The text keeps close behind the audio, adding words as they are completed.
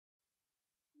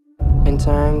In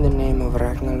time, the name of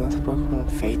Ragnarok will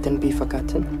fade and be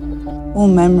forgotten. All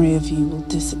memory of you will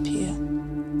disappear.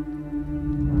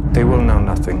 They will know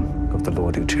nothing of the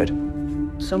Lord Uchid.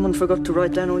 Someone forgot to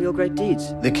write down all your great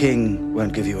deeds. The king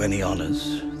won't give you any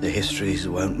honors. The histories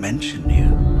won't mention you.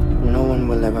 No one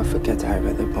will ever forget I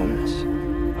read the bonus.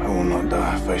 I will not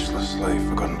die a faceless slave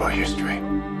forgotten by history.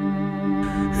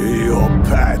 Your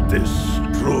path is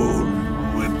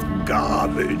strewn with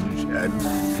garbage and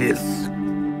filth.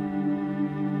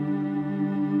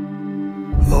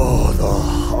 Oh, the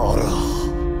horror.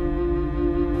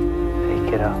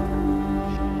 Pick it up.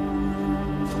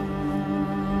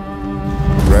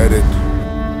 Dread it.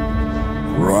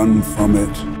 Run from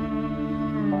it.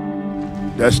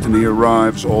 Destiny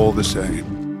arrives all the same.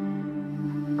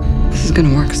 This is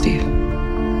gonna work, Steve.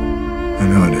 I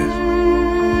know it is.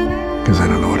 Because I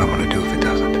don't know what I'm gonna do if it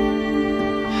doesn't.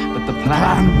 But the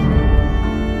plan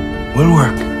Will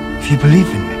work, if you believe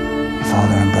in me. Your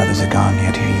father and brothers are gone,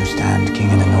 yet here you stand, king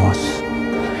in the north.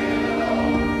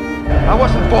 I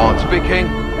wasn't born to be king.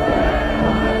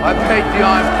 I paid the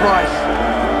iron price.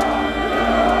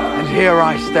 And here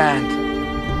I stand.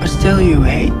 But still you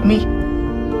hate me?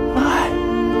 Why?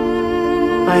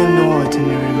 I am no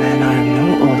ordinary man. I am no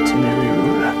ordinary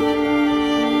ruler.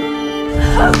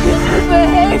 How could you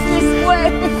behave this way?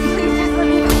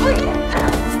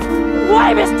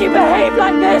 Why must you behave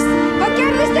like this? Vad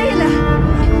gerðist eiginlega?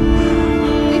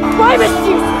 Why must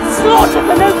you slaughter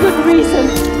for no good reason?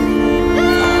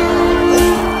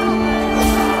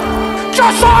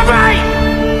 Just for me!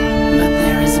 But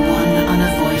there is one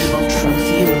unavoidable truth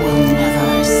you will never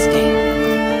escape.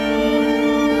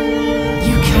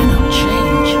 You cannot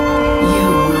change. You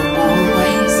will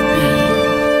always be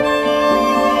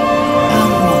a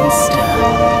monster.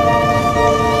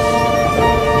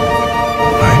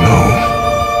 I know.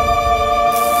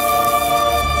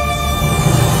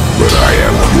 But I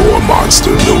am your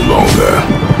monster no longer.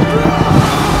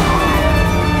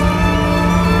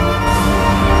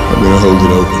 I'm gonna hold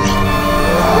it open.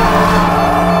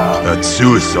 That's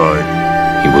suicide.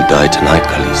 You will die tonight,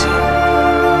 Khaleesi.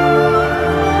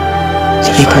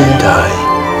 If I die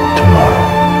tomorrow.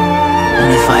 And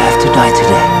if I have to die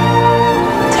today,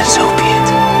 then so be it.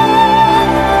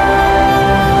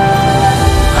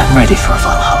 I'm ready for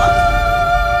Valhalla.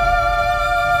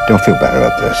 Don't feel bad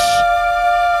about this.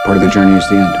 Part of the journey is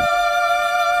the end.